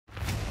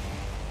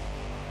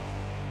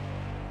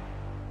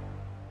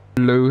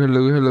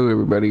Hello,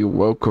 everybody.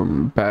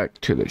 Welcome back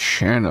to the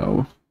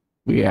channel.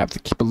 We have to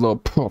keep a little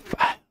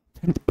profile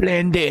and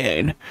blend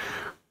in.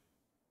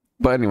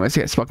 But anyways,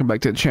 yes, welcome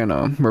back to the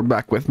channel. We're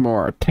back with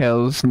more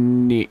Tales.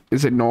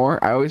 Is it Noir?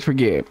 I always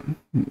forget.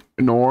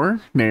 Noir,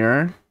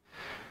 Badar,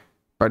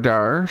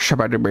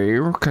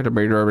 Shabadabu,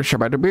 Kadabu,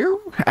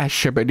 Shabadabu,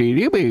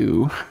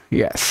 Ashabadibu.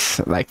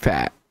 Yes, like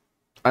that.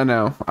 I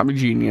know, I'm a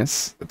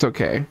genius. It's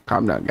okay.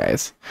 Calm down,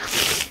 guys.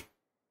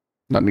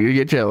 No need to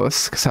get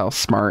jealous because how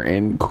smart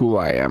and cool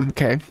I am,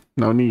 okay?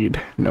 No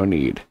need.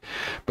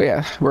 But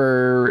yeah,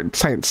 we're in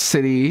Science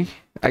City,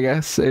 I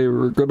guess, and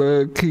we're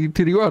gonna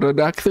continue on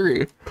Act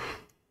 3.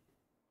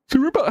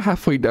 So we're about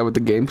halfway done with the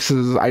game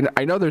because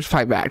I know there's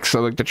 5 acts, so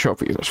like the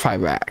trophies, there's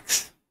 5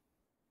 acts.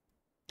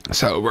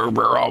 So we're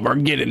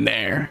getting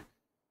there.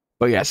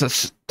 But yes,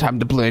 it's time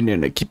to blend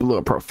in and keep a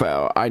little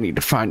profile. I need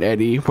to find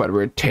Eddie,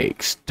 whatever it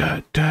takes.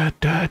 Join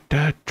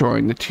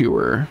the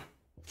tour.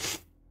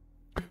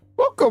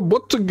 Welcome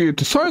once again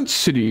to Science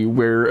City,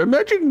 where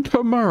imagine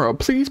tomorrow.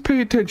 Please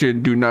pay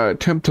attention. Do not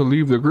attempt to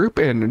leave the group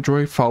and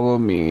enjoy. Follow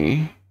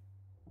me.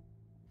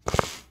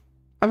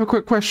 I have a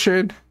quick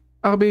question.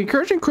 I'll be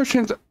encouraging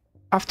questions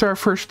after our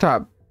first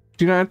stop.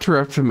 Do not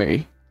interrupt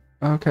me.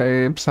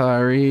 Okay, I'm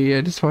sorry.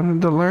 I just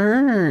wanted to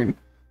learn.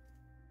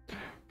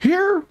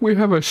 Here we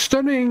have a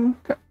stunning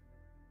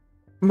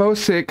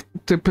mosaic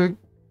depicting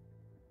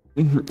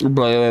the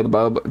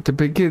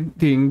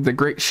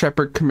Great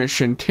Shepherd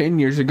commissioned 10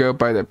 years ago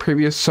by the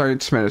previous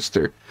science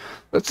minister.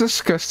 Let's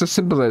discuss the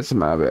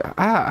symbolism of it.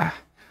 The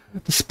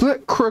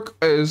split crook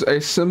is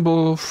a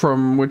symbol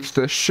from which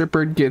the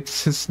shepherd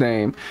gets his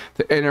name.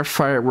 The inner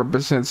fire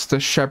represents the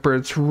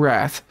shepherd's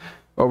wrath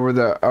over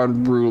the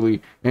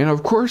unruly, and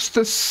of course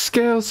the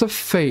scales of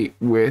fate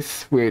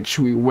with which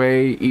we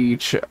weigh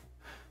each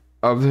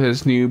of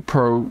his new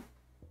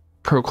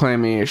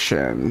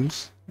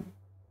proclamations.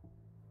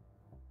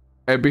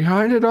 And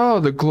behind it all,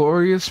 the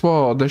glorious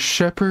wall, the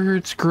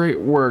shepherd's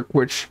great work,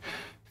 which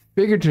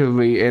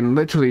figuratively and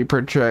literally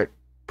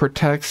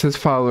protects his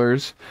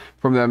followers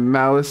from the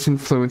malice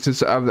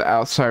influences of the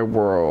outside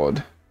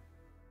world.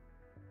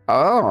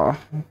 Oh,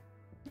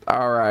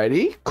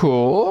 alrighty,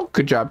 cool.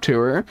 Good job,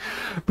 tour.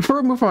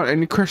 Before we move on,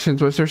 any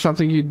questions? Was there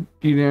something you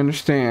didn't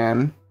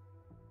understand?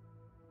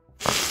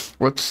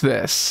 What's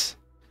this?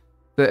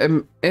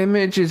 The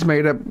image is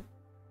made up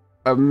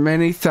of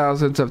many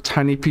thousands of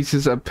tiny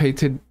pieces of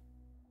painted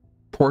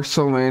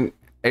porcelain,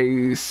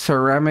 a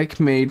ceramic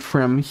made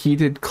from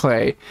heated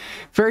clay.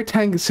 Very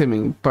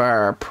time-consuming, but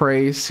our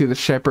praise to the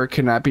shepherd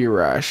cannot be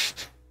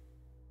rushed.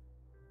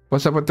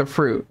 What's up with the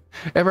fruit?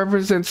 It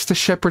represents the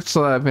shepherd's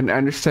love and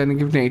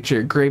understanding of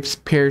nature. Grapes,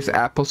 pears,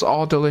 apples,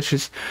 all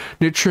delicious,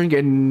 nurturing,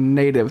 and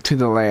native to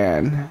the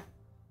land.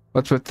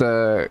 What's with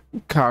the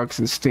cogs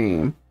and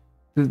steam?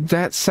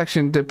 That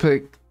section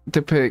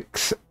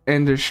depicts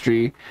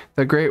industry,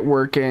 the great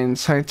work and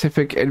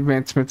scientific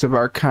advancements of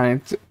our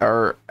kind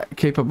are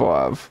capable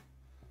of.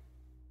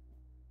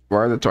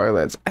 Where are the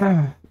toilets?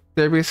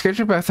 There'll be a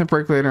scheduled bathroom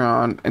break later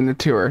on in the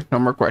tour. No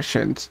more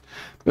questions.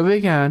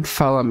 Moving on,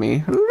 follow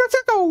me. Let's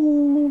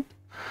go!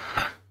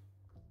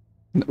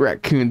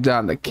 Raccoon's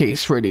on the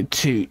case, ready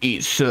to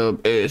eat some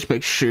ass.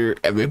 Make sure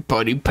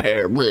everybody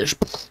perish.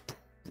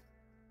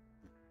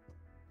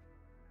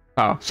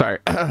 Oh, sorry.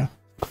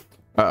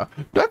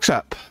 Next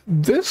up,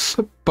 this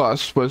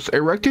bus was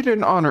erected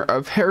in honor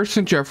of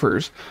Harrison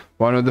Jeffers,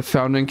 one of the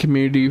founding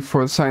community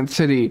for Science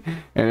City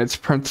and its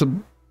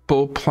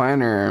principal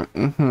planner.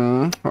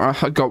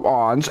 Go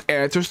on. It's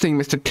interesting,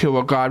 Mr.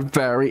 Tour God.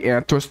 Very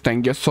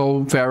interesting. You're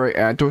so very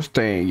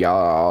interesting,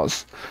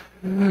 yes.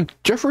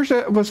 Jeffers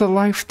was a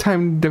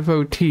lifetime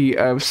devotee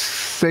of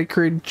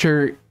sacred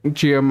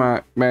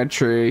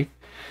geometry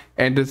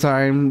and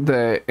designed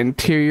the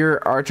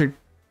interior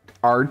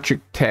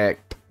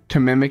architect to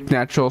mimic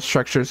natural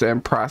structures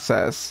and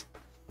process.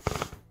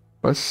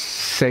 What's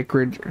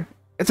sacred?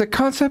 It's a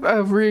concept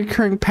of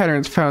recurring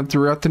patterns found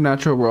throughout the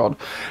natural world.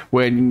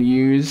 When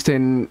used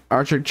in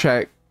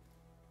architecture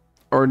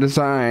or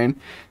design,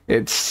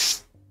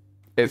 it's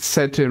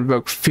said to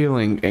invoke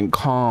feeling and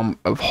calm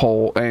of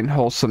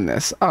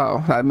wholesomeness.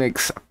 Oh, that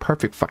makes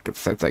perfect fucking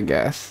sense, I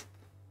guess.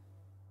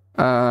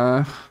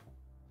 Also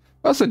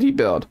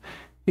debuild.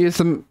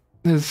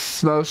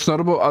 His most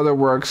notable other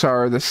works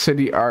are the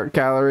City Art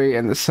Gallery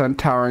and the Sun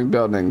Towering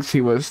buildings. He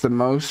was the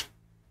most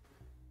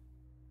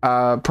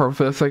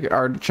prolific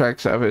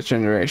architect of his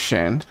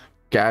generation.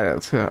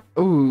 Got it.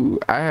 Ooh,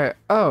 I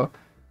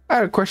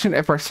had a question.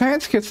 If our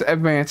science gets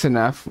advanced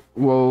enough,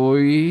 will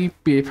we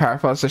be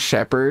powerful as a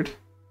shepherd?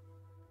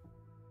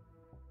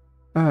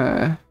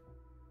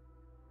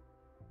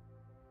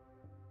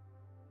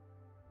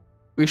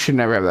 We should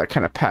never have that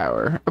kind of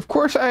power. Of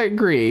course, I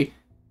agree.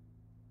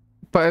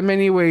 But in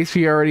many ways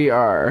we already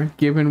are,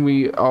 given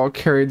we all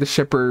carry the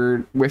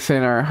shepherd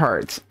within our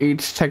hearts.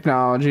 Each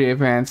technology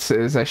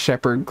advances a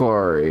shepherd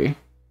glory.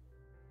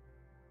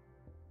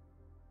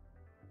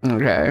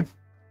 Okay.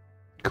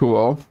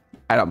 Cool.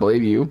 I don't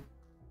believe you.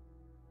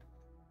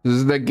 This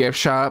is the gift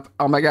shop.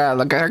 Oh my god,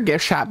 look at our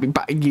gift shop.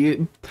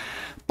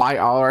 buy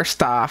all our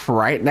stuff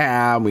right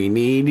now. We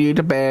need you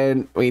to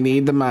bed. We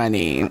need the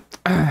money.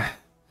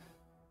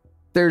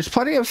 There's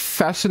plenty of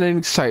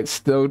fascinating sights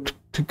though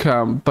to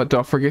come, but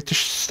don't forget to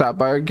stop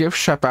by our gift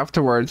shop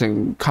afterwards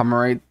and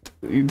commemorate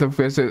the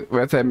visit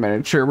with a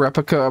miniature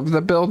replica of the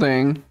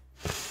building.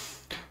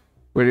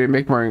 Would it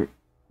make more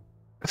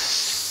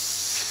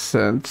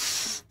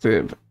sense?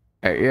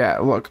 Yeah,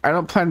 look, I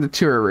don't plan the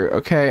tour route,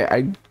 okay?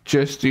 I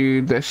just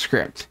do the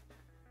script.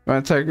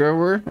 Want to take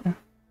over?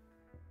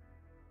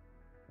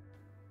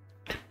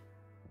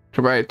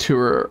 To buy a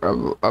tour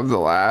of the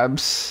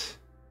labs.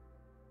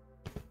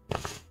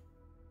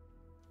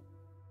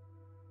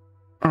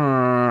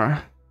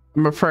 I'm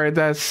afraid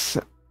that's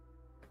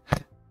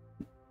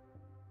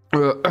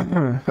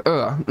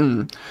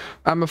I'm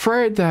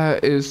afraid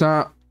that is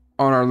not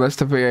on our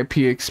list of VIP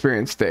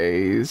experience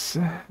days.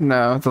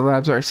 No, the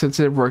labs are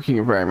sensitive working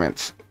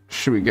environments.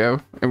 Should we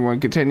go? Everyone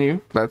continue?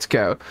 Let's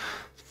go.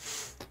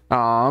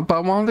 But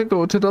I want to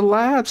go to the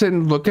labs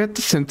and look at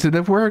the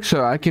sensitive work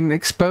so I can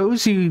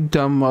expose you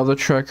dumb mother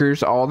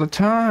truckers all the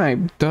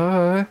time.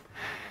 Duh.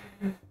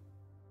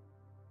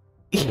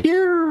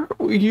 Here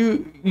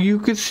you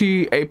could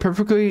see a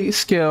perfectly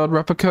scaled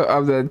replica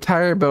of the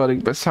entire building.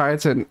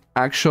 Besides an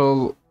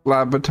actual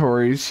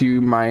laboratories,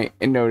 you might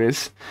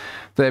notice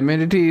the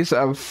amenities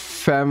of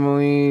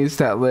families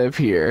that live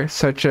here,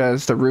 such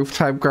as the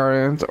rooftop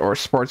gardens or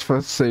sports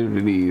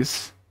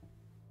facilities.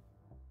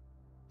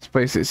 This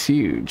place is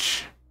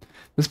huge.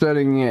 This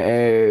building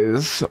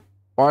is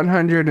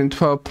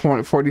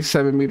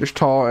 112.47 meters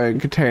tall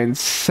and contains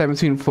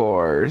 17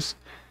 floors.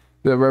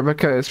 The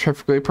replica is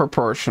perfectly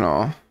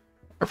proportional.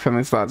 Our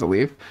family's allowed to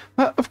leave.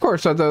 But of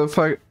course,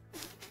 the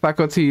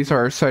faculties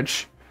are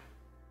such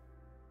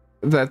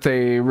that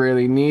they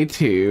really need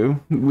to.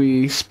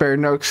 We spare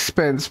no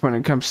expense when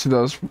it comes to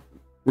those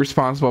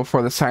responsible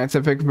for the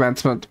scientific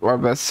advancement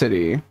of the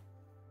city.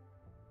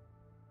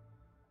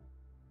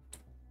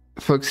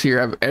 Folks here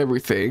have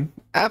everything.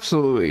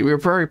 Absolutely. We are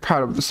very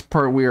proud of the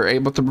support we are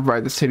able to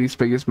provide the city's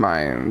biggest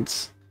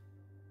minds.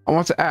 I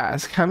want to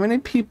ask, how many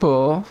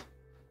people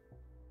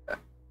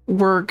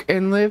work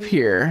and live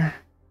here?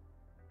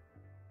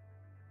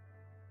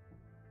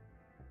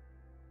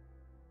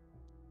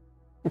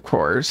 Of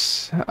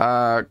course.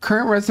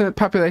 Current resident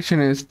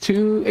population is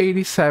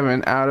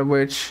 287, out of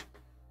which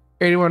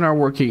 81 are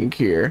working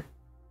here.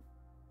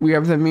 We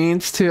have the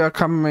means to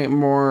accommodate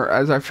more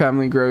as our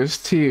family grows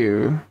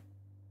too.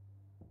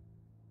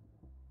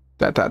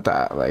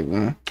 Like,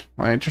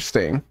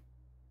 interesting.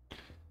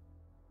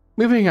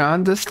 Moving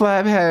on, this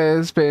lab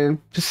has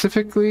been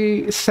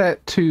specifically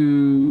set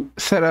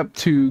up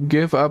to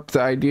give up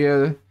the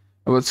idea of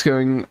what's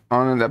going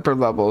on in the upper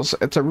levels.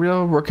 It's a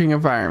real working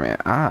environment.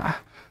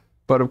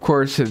 But of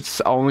course, it's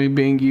only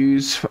being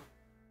used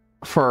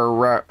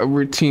for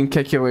routine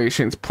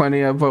calculations.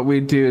 Plenty of what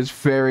we do is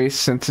very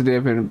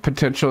sensitive and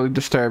potentially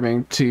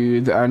disturbing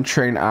to the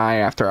untrained eye.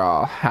 After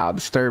all, how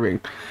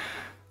disturbing. I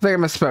think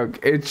I misspoke.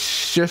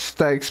 It's just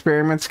that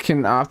experiments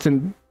can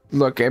often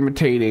look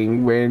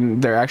imitating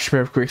when they're actually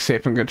perfectly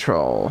safe and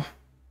control.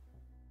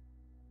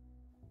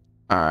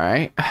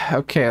 Alright.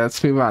 Okay,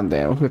 let's move on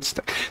then.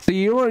 So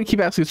you don't want to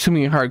keep asking too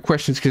many hard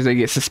questions because they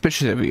get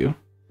suspicious of you.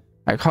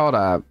 Like, hold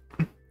up.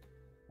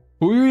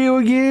 Who are you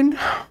again?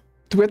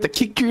 Do we have to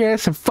kick your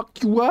ass and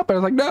fuck you up? I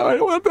was like, no, I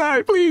don't want to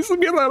die. Please leave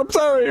me alone. I'm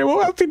sorry. I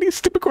won't ask these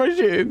stupid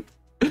questions.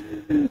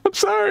 I'm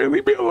sorry.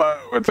 Leave me alone.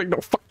 It's like,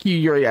 no, fuck you.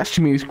 You're already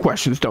asking me these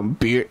questions, dumb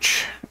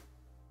bitch.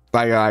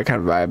 Like, that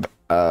kind of vibe.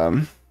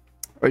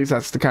 At least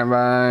that's the kind of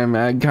vibe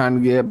I kind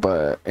of get.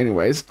 But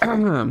anyways,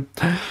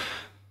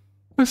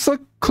 let's look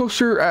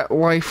closer at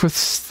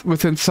life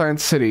within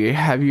Science City.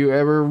 Have you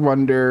ever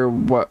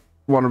wondered what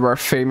one of our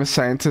famous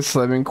scientists'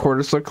 living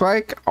quarters look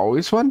like?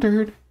 Always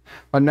wondered.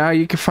 Well, now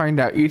you can find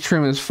out. Each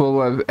room is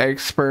full of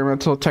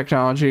experimental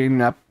technology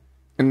and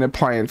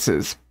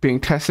appliances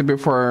being tested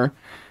before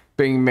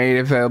being made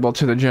available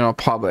to the general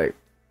public.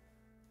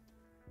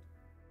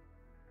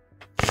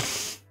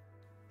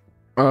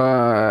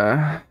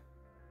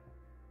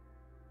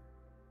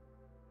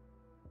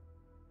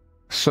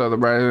 So the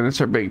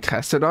residents are being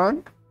tested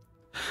on?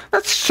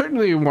 That's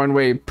certainly one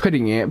way of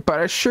putting it, but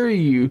I assure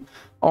you,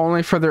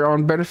 only for their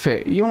own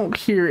benefit. You won't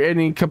hear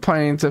any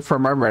complaints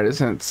from our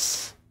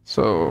residents.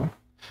 So,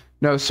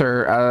 no,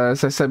 sir.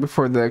 As I said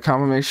before, the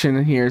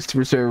confirmation here is to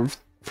reserve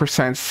for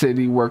Science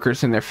City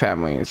workers and their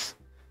families.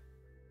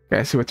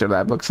 Okay, see what their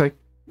lab looks like.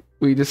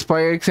 We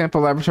display an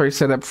example laboratory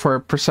set up for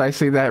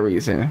precisely that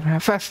reason.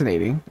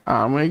 Fascinating.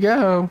 On we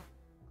go.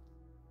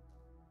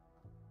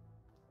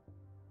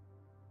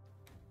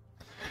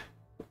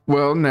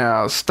 Well,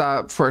 now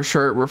stop for a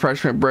short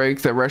refreshment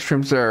break. The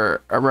restrooms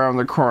are around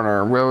the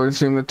corner. We'll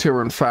resume the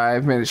tour in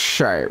 5 minutes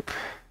sharp.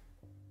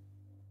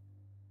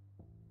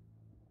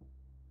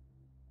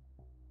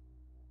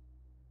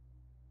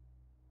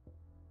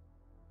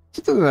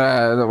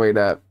 Wait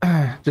up.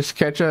 Just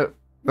catch up.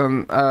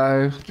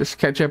 Just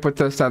catch up with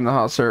us down the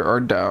hall, sir, or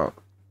don't.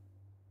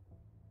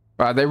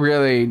 Wow, they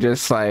really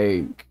just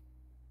like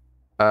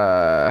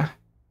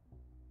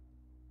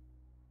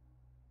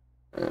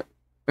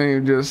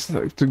And just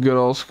like the good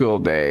old school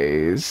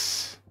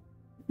days.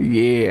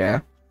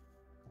 Yeah.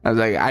 I was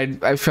like,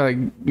 I feel like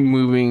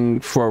moving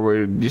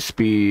forward would just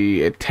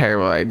be a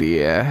terrible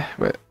idea.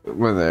 But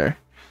whether,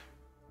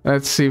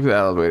 let's see if the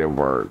elevator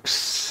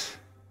works.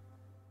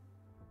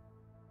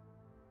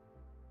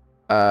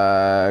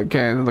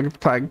 Again,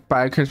 look like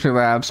biochemistry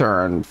labs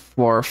are on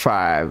floor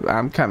 5.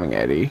 I'm coming,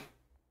 Eddie.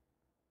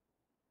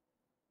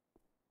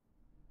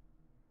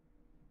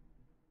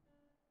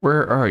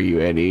 Where are you,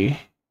 Eddie?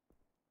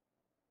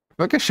 I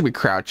feel like I should be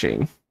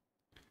crouching.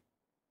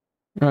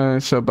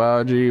 So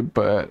biology,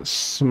 but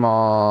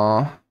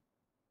small.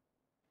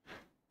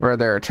 Where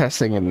they're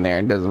testing in there,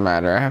 it doesn't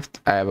matter.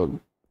 I have a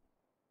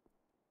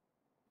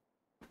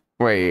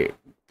wait.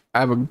 I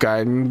have a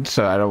gun,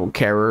 so I don't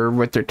care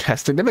what they're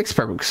testing. That makes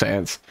perfect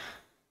sense.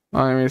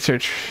 Let me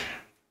search.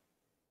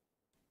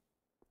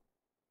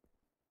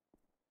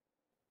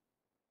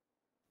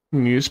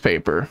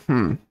 Newspaper.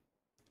 Might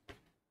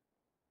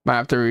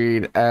have to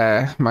read.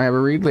 Might have to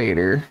read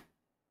later.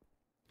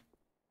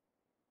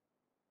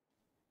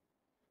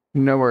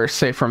 Nowhere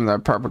safe from the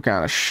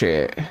propaganda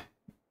shit.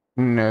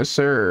 No,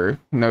 sir.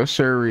 No,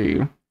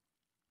 sirree.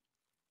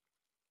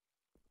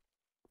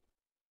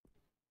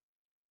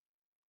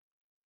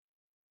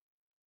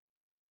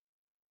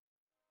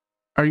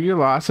 Are you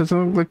lost? It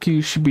doesn't look like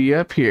you should be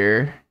up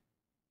here.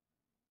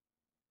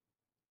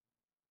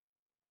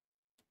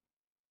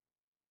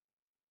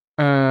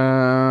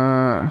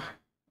 I'm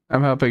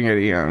helping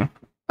Eddie Young.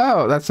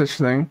 Oh, that's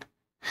interesting.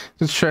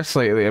 Just stressed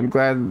lately. I'm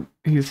glad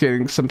he's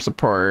getting some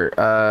support.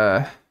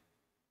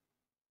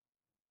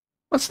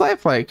 What's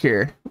life like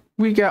here?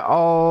 We got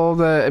all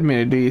the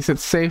amenities.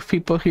 It's safe.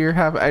 People here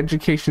have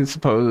education,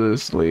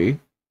 supposedly.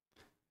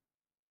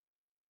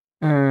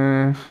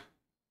 Are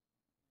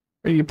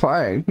you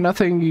applying?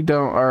 Nothing you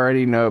don't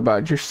already know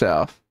about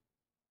yourself.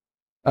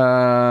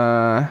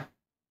 I'll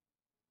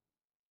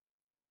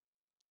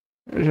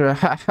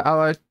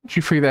let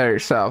you figure that out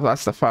yourself.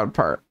 That's the fun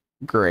part.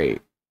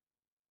 Great.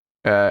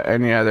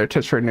 Any other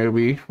tips for a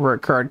newbie?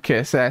 Work hard,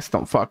 kiss ass,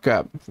 don't fuck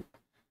up.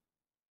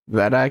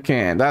 That I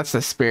can. That's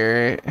the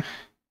spirit.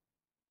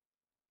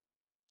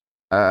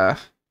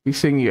 We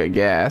sing you a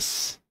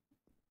guess.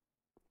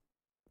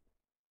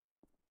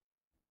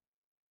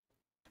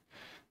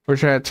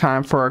 Wish I had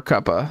time for a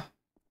cuppa.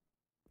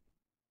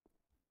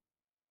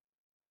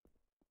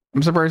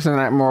 I'm surprised they're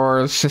not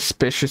more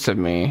suspicious of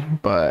me,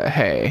 but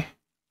hey.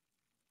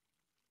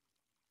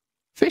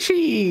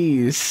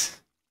 Fishies!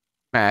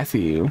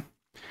 Matthew.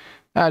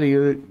 How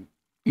do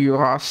you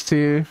lost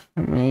to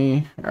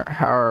me?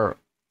 How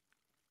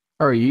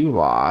are you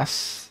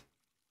lost?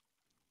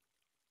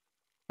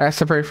 I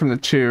separate from the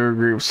two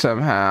groups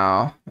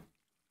somehow.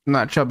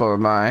 Not trouble,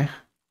 am I?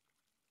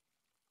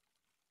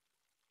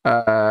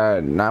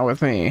 Not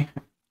with me.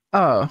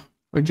 Oh,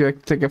 would you like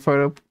to take a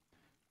photo? Would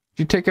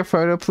you take a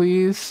photo,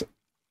 please?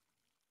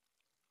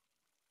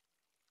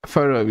 A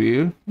photo of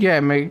you? Yeah,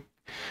 make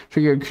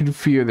sure you could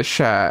view the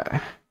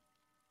shot.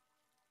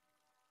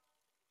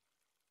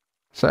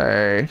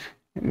 Sorry.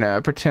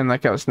 No, pretend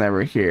like I was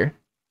never here.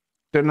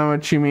 Don't know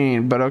what you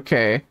mean, but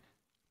okay.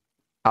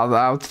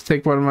 I'll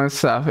take one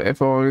myself.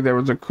 If only there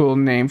was a cool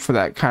name for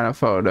that kind of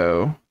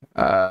photo.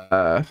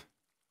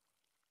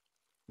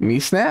 Me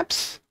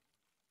snaps?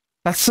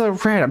 That's so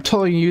rad. I'm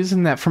totally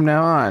using that from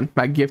now on.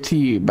 My gift to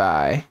you.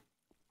 Bye.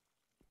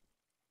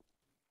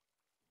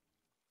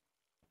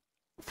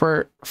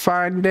 For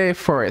fine day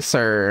for it,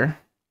 sir.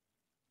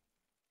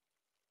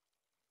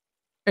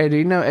 Hey, do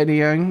you know Eddie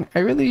Young? I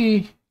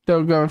really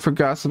don't go in for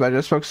gossip. I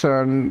just focus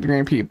on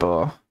great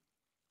people.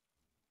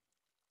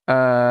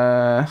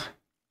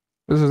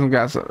 This isn't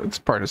gossip. It's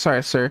part of.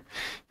 Sorry, sir.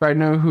 If I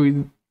know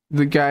who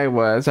the guy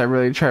was, I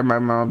really tried my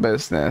own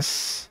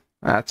business.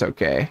 That's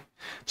okay.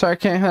 Sorry, I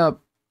can't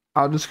help.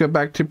 I'll just go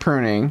back to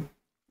pruning.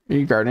 Are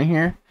you gardening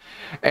here?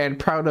 And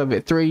proud of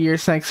it. 3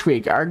 years next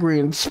week. Our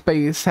green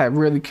space have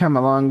really come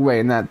a long way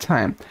in that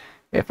time.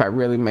 If I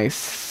really may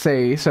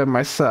say so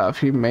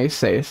myself, you may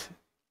say.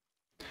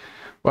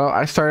 Well,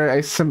 I started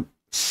a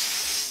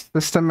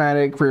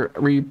systematic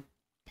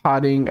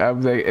repotting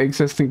of the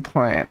existing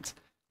plants.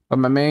 But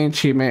my main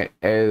achievement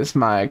is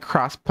my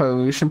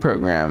cross-pollination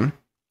program.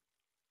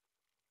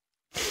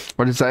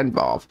 What does that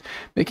involve?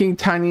 Making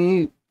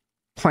tiny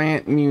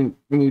plant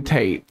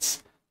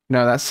mutates.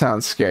 No, that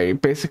sounds scary.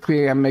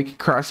 Basically, I'm making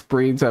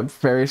crossbreeds of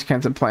various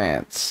kinds of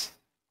plants.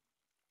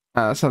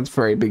 That sounds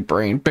very big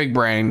brain. Big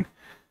brain.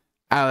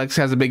 Alex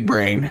has a big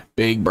brain.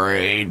 Big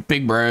brain.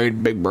 Big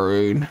brain. Big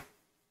brain.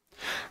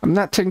 I'm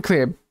not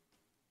technically a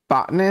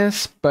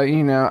botanist, but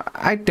you know,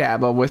 I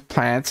dabble with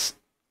plants.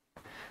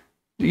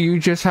 You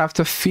just have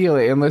to feel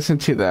it and listen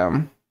to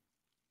them.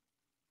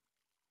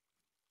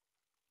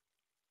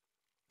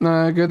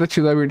 Good that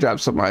you love your job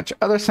so much.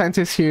 Other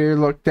scientists here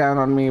look down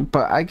on me,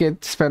 but I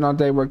get to spend all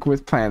day working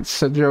with plants,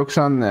 so joke's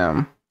on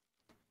them.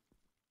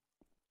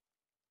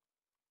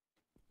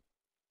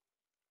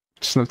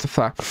 Sniff the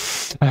flower.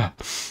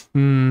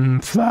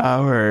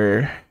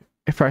 Flower.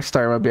 If I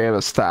start, I'll be able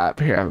to stop.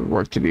 Here, I have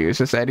work to do. Is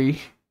this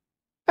Eddie?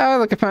 Oh,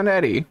 look, I found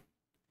Eddie.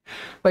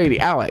 Lady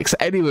Alex,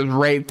 Eddie was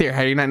right there.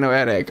 How do you not know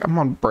Eddie? I'm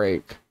on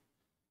break.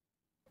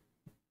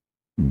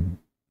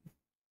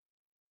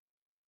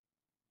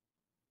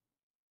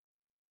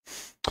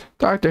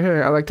 Doctor,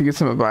 hey, I'd like to get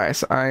some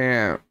advice. I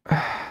am,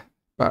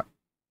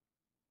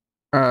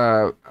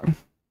 uh,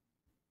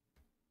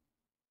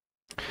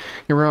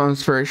 you're a real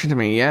inspiration to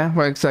me. Yeah,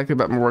 what exactly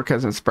about my work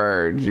has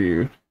inspired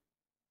you?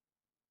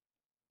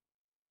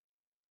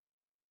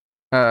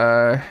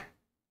 Uh,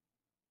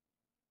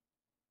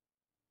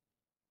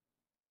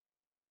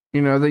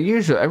 you know, the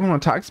usual. Everyone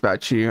talks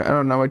about you. I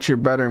don't know what you're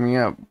buttering me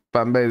up, but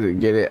I'm basically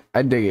get it.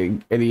 I dig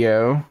it,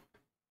 idiot.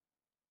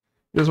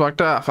 Just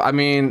walked off. I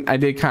mean, I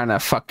did kind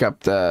of fuck up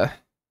the.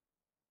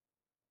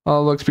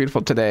 Oh, it looks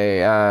beautiful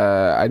today.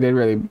 I did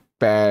really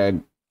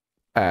bad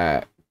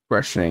at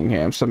questioning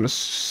him. So I'm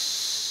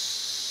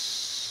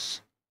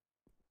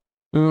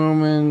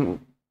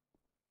assuming.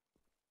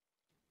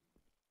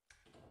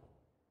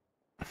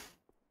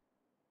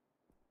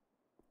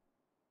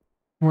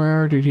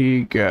 Where did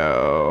he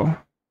go?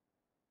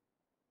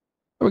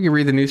 We can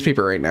read the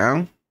newspaper right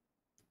now.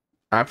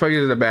 I feel like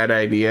it's a bad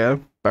idea,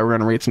 but we're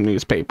gonna read some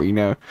newspaper, you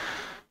know.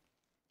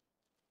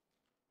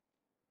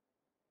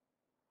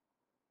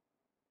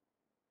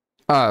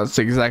 Oh, that's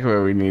exactly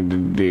what we need to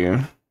do.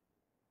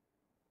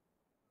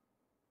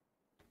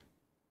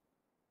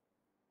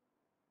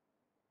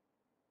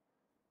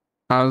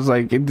 I was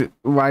like,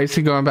 why is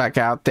he going back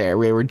out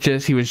there?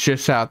 He was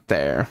just out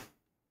there.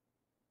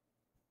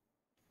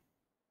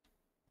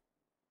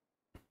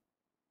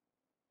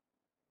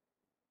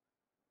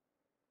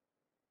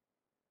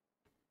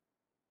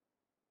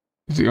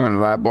 Is he going to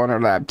lab 1 or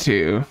lab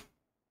 2?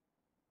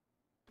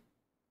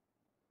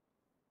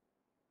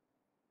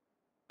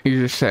 He's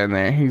just sitting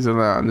there. He's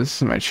alone. This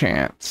is my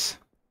chance.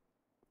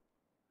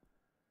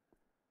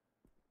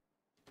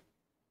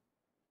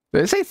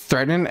 Did they say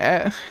threaten?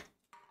 I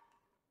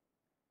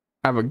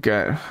have a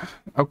gun.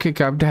 Okay,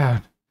 calm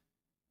down.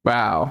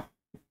 Wow.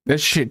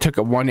 This shit took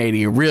a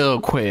 180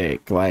 real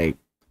quick. Like,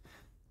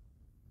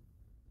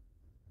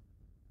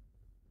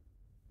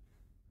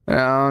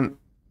 down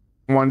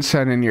 1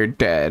 second and you're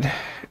dead.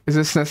 Is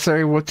this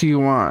necessary? What do you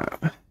want?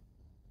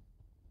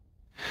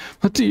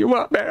 What do you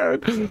want,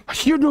 man?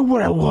 You know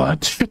what I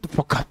want. Shut the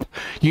fuck up.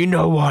 You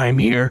know why I'm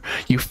here,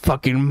 you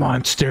fucking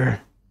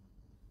monster.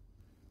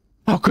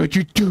 How could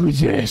you do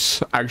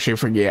this?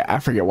 Actually, I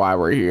forget why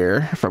we're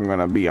here, if I'm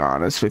gonna be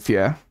honest with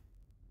you.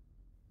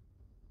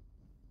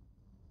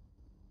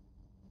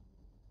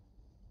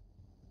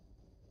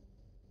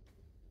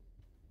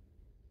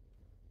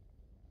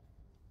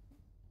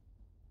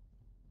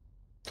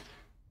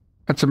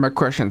 Answer my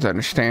questions,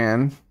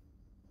 understand?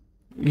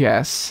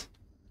 Yes.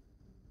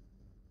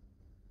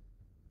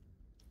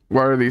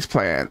 What are these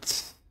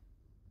plants?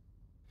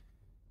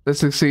 To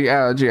succeed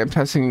allergy, I'm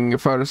testing your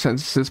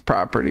photosynthesis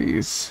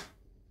properties.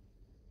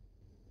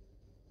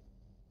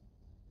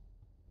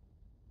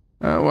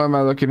 What am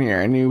I looking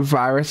here? A new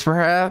virus,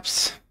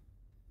 perhaps?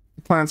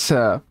 Plant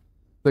cell.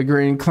 The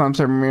green clumps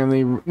are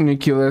merely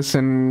nucleus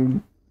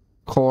and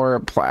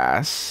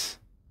chloroplasts.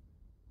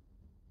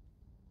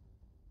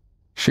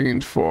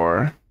 Sheen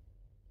 4.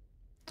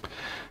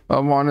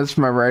 Well, one is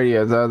my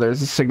radio, though.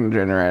 There's a signal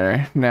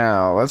generator.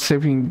 Now, let's see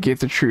if we can get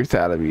the truth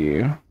out of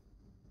you.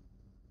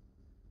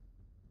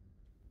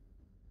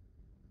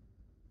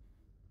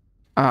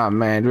 Oh,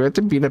 man. Do I have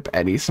to beat up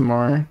Eddie some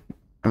more?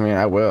 I mean,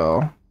 I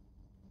will.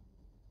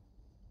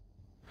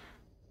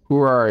 Who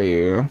are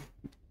you?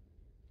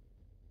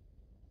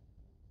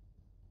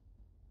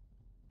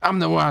 I'm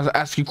the one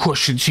asking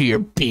questions here,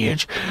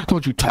 bitch.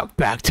 Don't you talk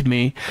back to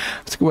me.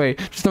 Wait,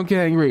 just don't get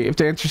angry if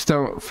the answers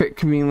don't fit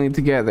conveniently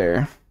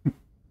together.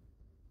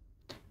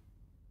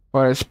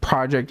 What is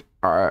Project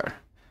Art?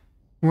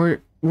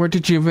 Where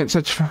did you invent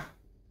such...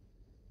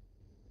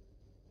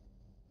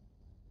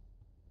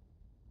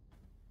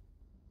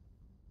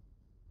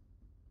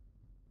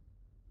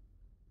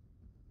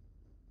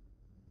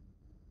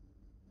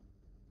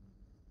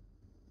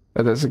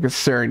 That doesn't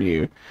concern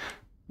you.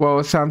 Well,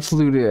 it sounds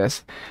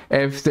ludicrous.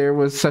 If there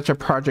was such a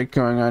project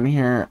going on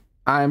here,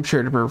 I'm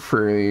sure to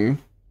prefer you.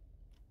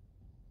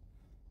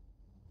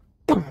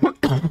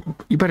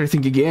 You better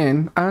think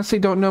again. I honestly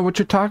don't know what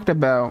you're talking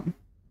about.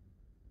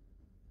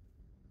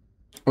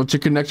 What's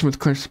your connection with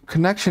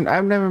connection?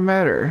 I've never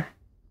met her.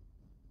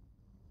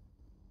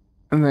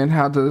 And then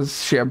how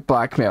does she have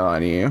blackmail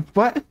on you?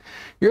 What?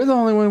 You're the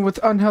only one with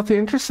unhealthy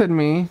interest in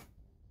me.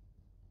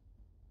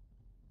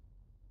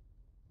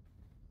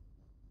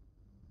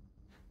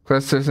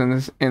 Clusters in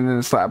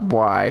this lab.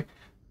 Why?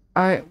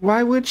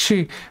 Why would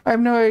she? I have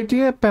no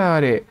idea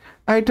about it.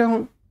 I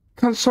don't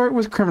consort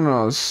with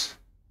criminals.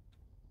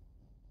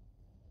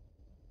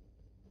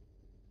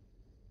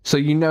 So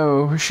you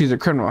know she's a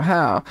criminal.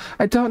 How?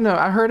 I don't know.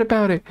 I heard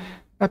about it.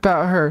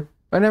 About her.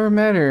 I never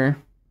met her.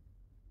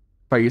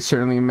 But you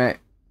certainly met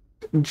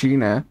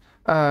Gina.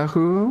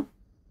 Who?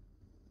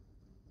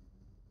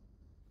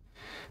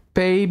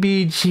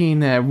 Baby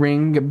Gina.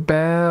 Ring a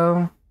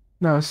bell?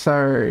 No,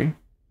 sorry.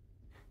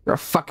 You're a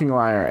fucking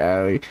liar,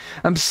 Ellie.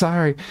 I'm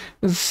sorry.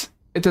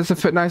 It doesn't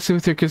fit nicely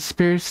with your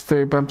conspiracy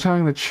theory, but I'm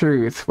telling the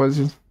truth. Why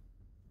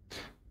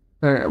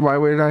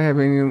would I have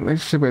any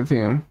relationship with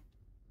you?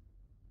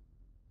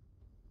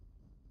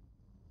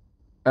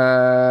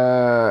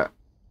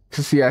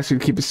 Because he asked you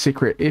to keep a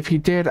secret. If he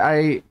did,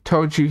 I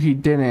told you he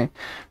didn't.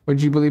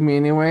 Would you believe me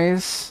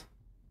anyways?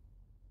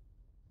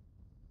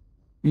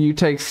 You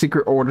take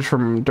secret orders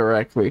from him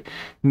directly.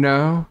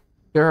 No,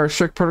 there are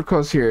strict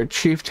protocols here.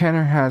 Chief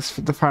Tanner has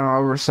the final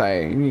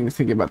oversight. You need to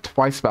think about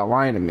twice about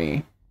lying to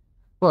me.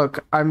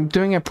 Look, I'm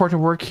doing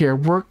important work here.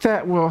 Work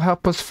that will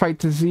help us fight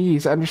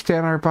disease,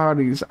 understand our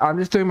bodies. I'm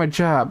just doing my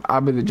job.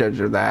 I'll be the judge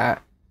of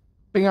that.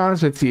 Being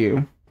honest with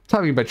you.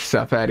 Tell me about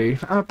yourself, Eddie.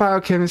 I'm a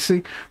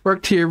biochemistry.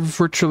 Worked here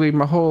virtually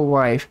my whole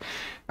life.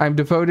 I'm a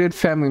devoted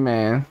family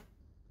man.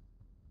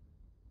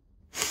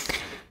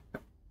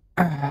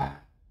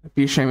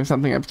 Be ashamed of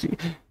something up to you.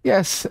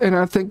 Yes, an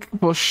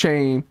unthinkable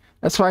shame.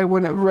 That's why I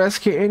wouldn't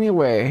risk it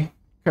anyway.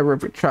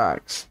 Horrific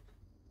tracks.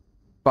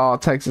 Ball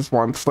takes this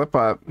one slip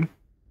up.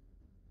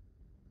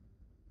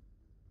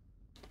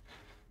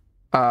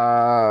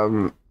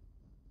 I'm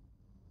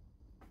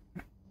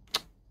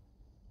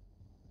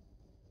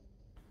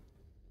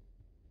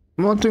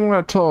not doing what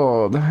I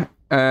told.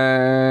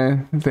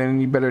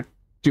 Then you better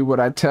do what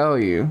I tell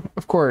you.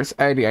 Of course,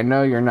 Eddie, I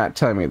know you're not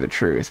telling me the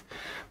truth.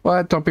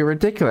 Well, don't be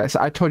ridiculous.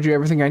 I told you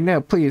everything I know.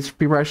 Please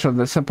be rational.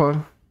 The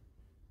simple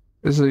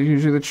is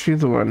usually the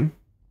truth one.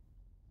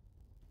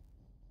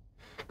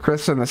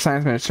 Chris and the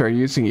science minister are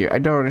using you. I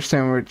don't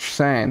understand what you're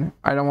saying.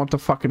 I don't want to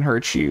fucking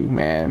hurt you,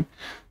 man.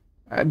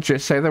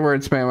 Just say the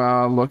words,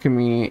 Manuel. Look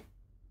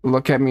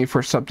at me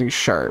for something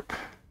sharp.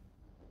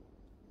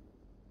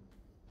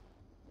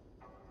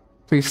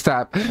 Please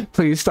stop.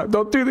 Please stop.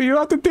 Don't do that. You don't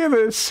have to do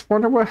this.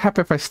 Wonder what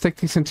happened if I stick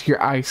these into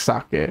your eye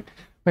socket.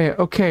 Wait,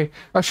 okay.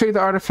 I'll show you the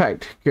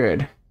artifact.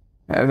 Good.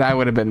 That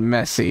would have been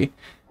messy.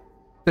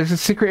 There's a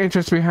secret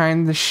entrance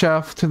behind the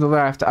shelf to the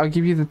left. I'll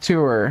give you the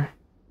tour.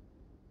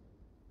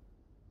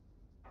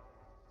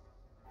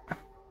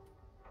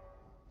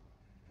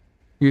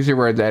 Use your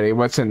words, Eddie.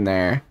 What's in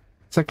there?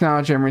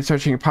 Technology I'm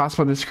researching.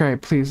 Impossible to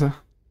describe. Please.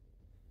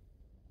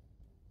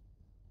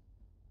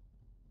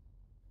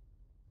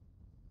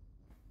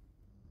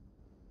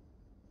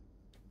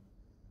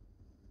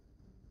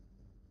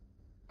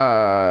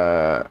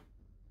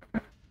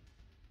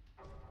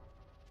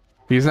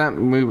 He's not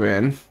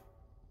moving.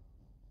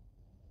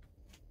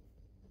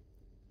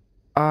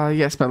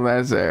 Yes, my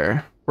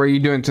laser. What are you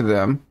doing to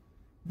them?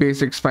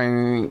 Basically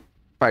explaining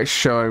by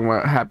showing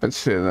what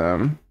happens to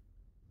them.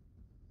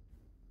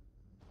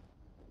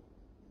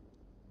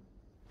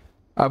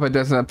 I hope it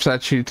doesn't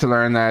upset you to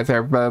learn that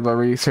they're valuable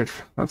research.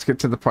 Let's get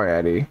to the point,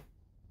 Eddie.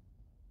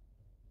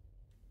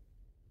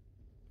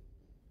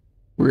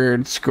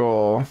 Weird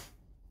skull.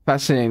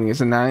 Fascinating,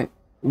 isn't that?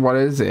 What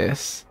is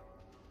this?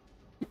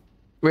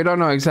 We don't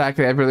know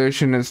exactly.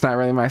 Evolution is not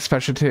really my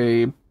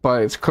specialty,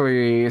 but it's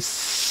clearly a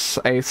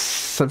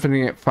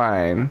symphony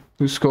fine.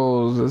 Whose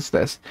skulls is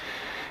this?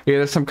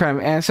 Either some kind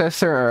of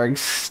ancestor or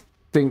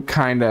extinct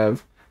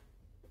kind.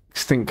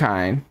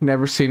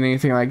 Never seen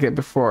anything like it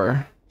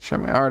before. Show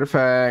me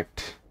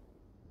artifact.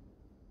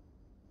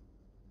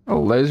 A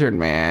lizard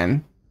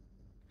man.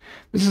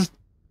 This is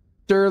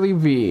Durley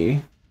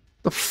V.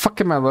 The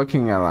fuck am I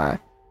looking at?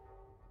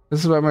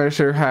 This is what my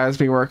minister has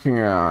me working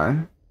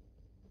on.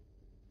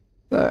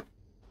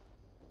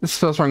 This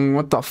feels wrong.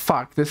 What the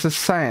fuck? This is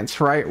science,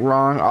 right?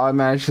 Wrong. All it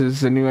matters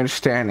is a new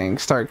understanding.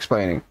 Start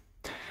explaining.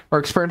 We're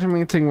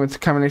experimenting with a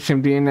combination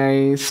of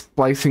DNA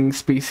splicing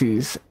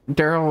species.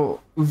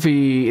 Daryl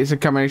V is a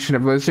combination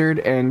of lizard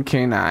and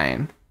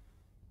canine.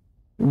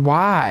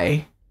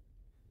 Why?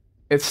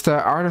 It's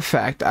the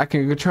artifact. I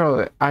can control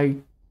it. I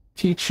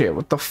teach it.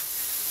 What the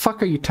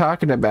fuck are you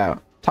talking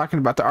about? Talking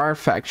about the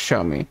artifact.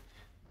 Show me.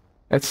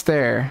 It's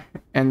there.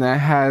 And that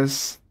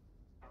has...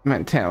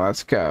 Montana,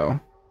 let's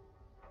go.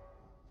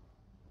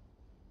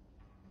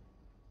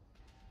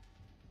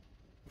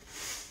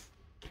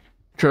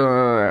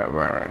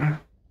 Why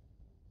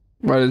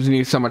does it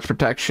need so much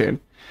protection?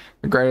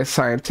 The greatest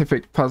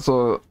scientific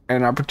puzzle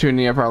and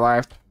opportunity of our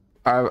life,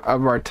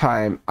 of our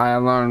time. I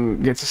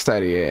alone get to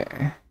study it.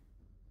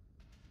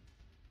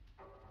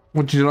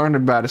 What you learned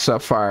about it so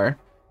far?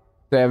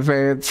 The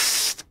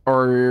advanced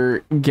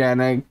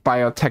organic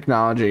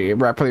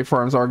biotechnology rapidly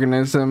forms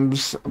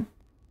organisms,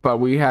 but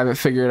we haven't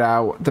figured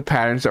out the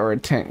patterns or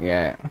intent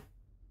yet.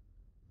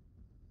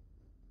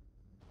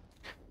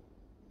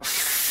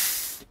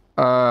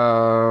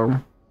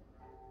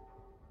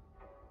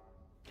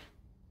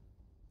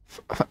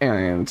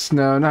 Aliens.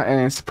 No, not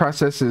aliens. The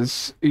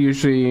processes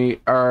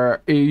usually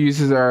are, it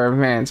uses our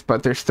advanced,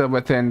 but they're still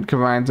within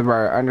confines of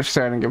our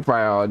understanding of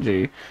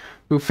biology.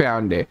 Who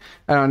found it?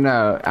 I don't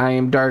know. I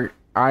am dark.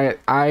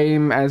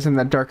 I'm as in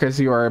the dark as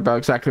you are about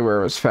exactly where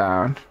it was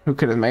found. Who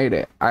could have made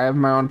it? I have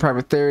my own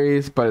private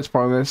theories, but it's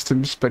pointless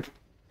to spec.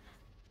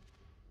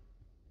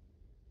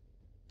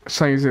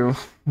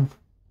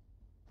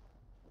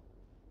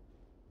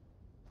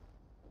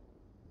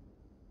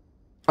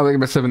 I look at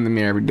myself in the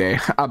mirror every day.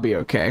 I'll be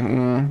okay.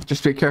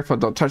 Just be careful.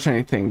 Don't touch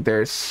anything.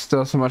 There's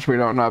still so much we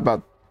don't know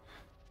about.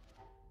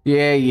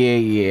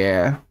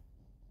 Yeah.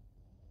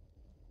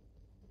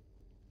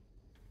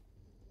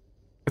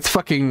 It's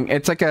fucking.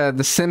 It's like the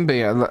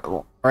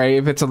symbiote, right?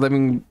 If it's a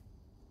living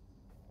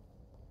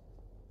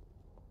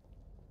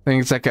thing,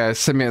 it's like a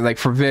symbiote, like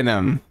for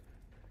Venom.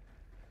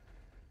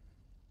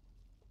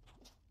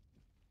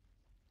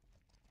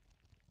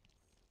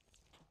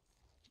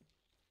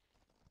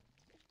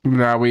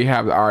 Now we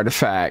have the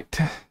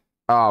artifact.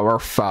 Oh, we're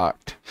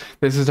fucked.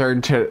 This is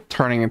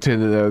turning into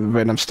the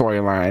Venom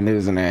storyline,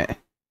 isn't it?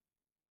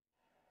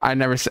 I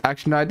never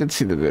actually no, I did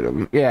see the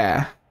Venom.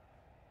 Yeah.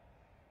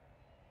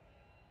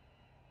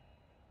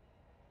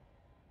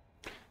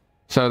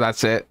 So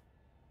that's it.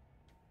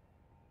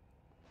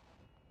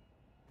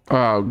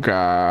 Oh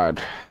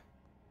God.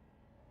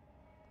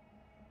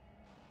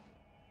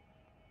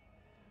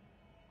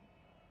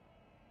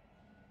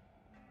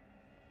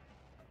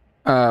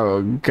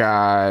 Oh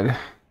God.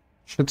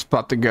 Shit's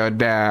about to go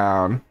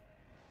down.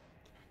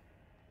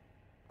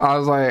 I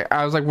was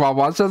like, well,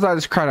 once I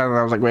just cried out, and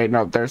I was like, wait,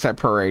 no, there's that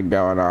parade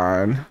going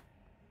on.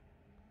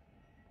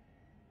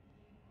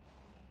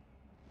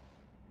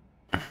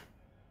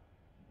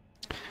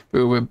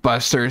 Move it,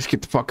 Busters,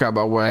 get the fuck out of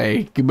my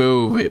way.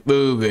 Move.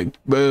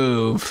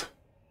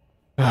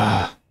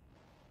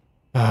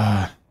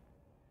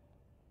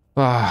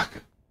 Fuck.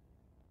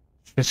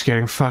 It's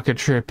getting fucking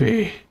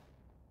trippy.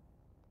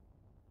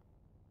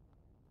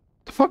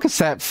 The fuck is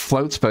that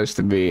float supposed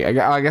to be?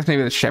 I guess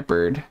maybe the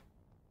shepherd.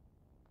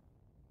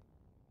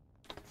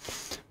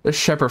 This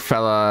shepherd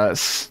fella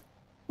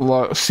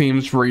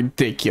seems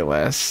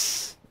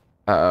ridiculous.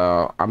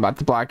 Uh-oh, I'm about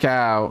to black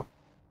out.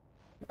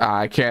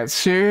 I can't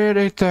see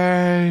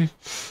anything.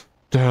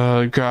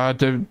 Oh God,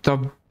 the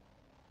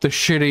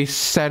shitty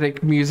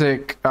static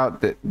music. Oh,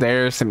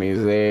 there's the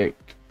music.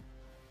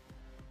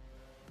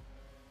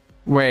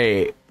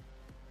 Wait,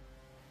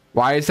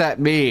 why is that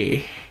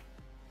me?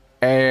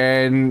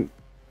 And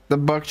the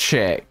book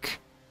chick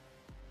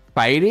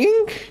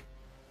fighting?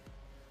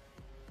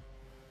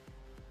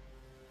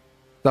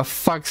 The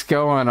fuck's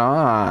going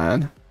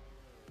on?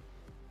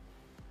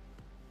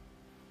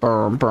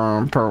 Boom.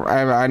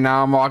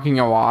 Now I'm walking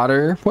in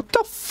water. What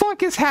the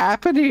fuck is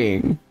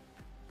happening?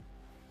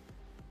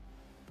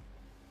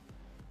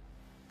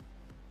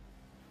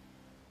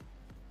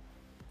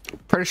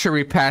 Pretty sure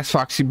we passed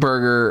Foxy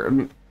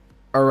Burger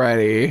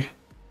already.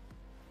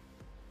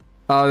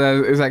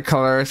 Oh, is that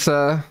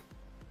Clarissa?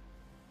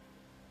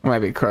 It might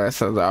be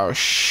Clarissa. Oh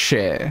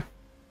shit.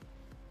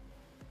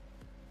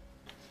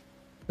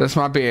 This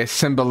might be a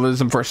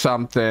symbolism for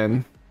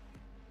something.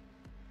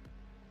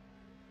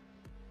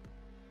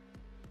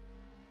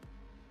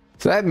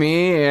 Is that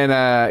me? And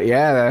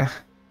yeah.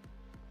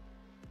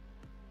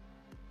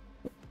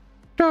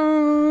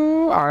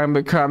 Oh, I'm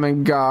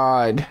becoming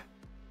God. Is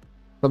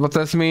that what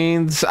this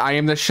means? I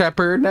am the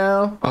shepherd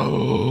now?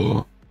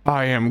 Oh,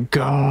 I am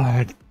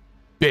God,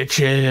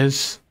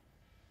 bitches.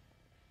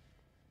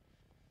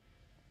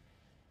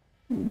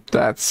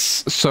 That's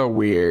so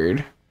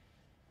weird.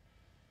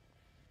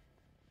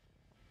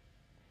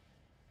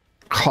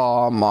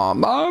 Call mom.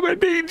 Mom, I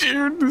need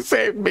you to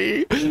save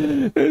me.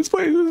 This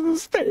place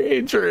is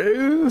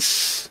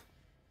dangerous.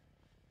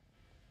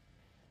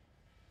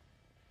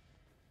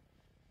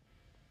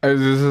 Is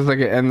this like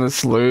an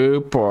endless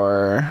loop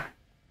or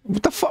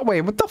what the fuck?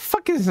 Wait, what the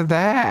fuck is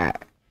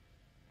that?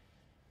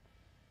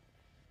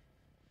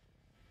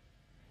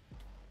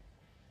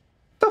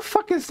 What the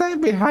fuck is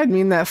that behind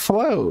me in that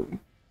float?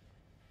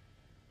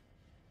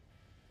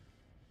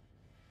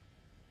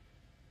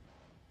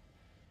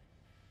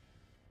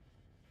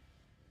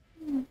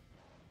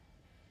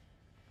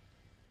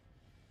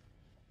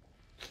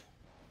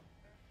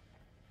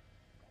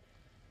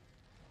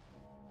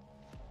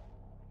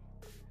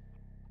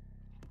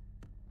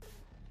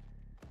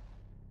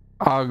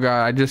 Oh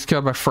God, I just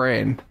killed my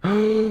friend.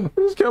 I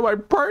just killed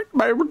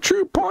my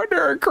true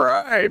partner in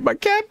crime, my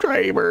cab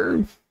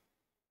driver.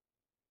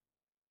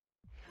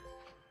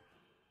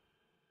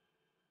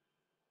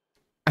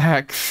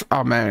 Heck,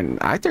 oh man,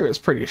 I think it was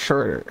pretty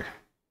shorter.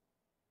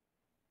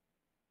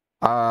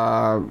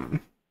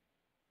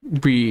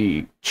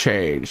 We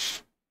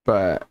changed,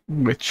 but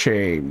with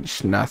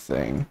change,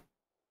 nothing.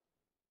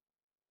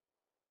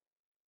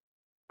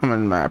 I'm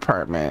in my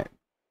apartment.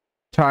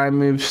 Time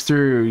moves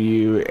through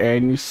you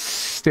and you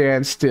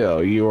stand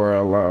still. You are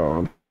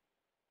alone.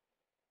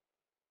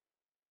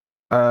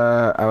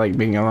 I like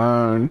being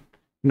alone.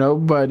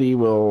 Nobody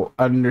will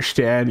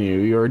understand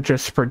you. You're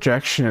just a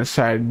projection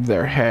inside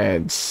their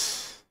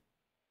heads.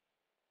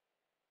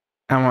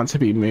 I want to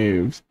be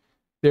moved.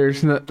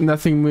 There's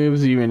nothing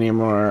moves you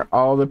anymore.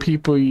 All the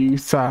people you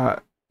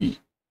thought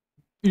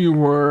you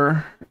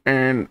were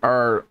and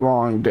are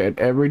long dead.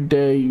 Every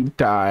day you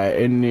die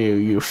anew.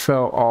 You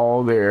felt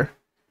all there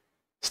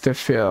to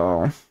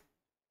feel.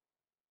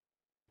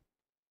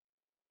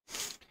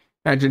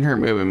 Imagine her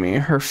moving me.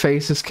 Her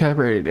face is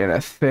covered in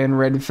a thin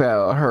red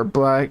veil. Her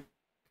black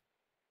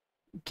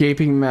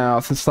gaping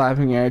mouth and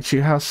slapping at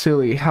you. How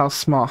silly, how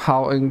small,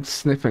 how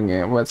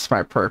insignificant. What's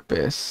my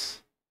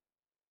purpose?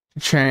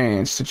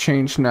 To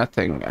change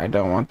nothing. I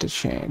don't want to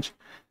change.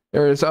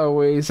 There is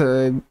always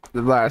the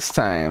last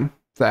time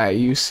that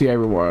you see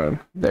everyone.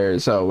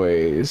 There's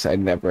always a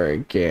never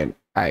again.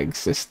 I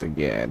exist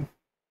again.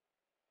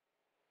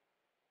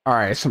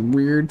 Alright, some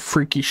weird,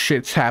 freaky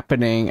shit's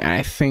happening.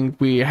 I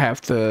think we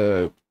have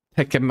to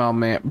take a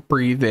moment,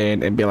 breathe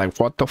in, and be like,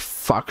 what the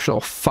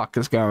fuck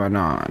is going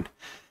on?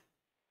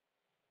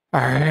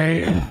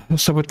 Alright,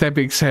 so with that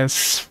being said,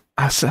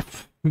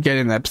 we get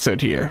in the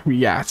episode here. We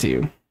got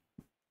to.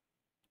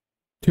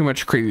 Too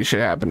much crazy shit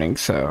happening,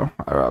 so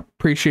I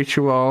appreciate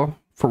you all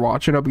for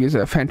watching. Hope you guys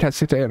have a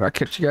fantastic day, and I'll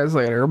catch you guys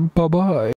later. Bye-bye.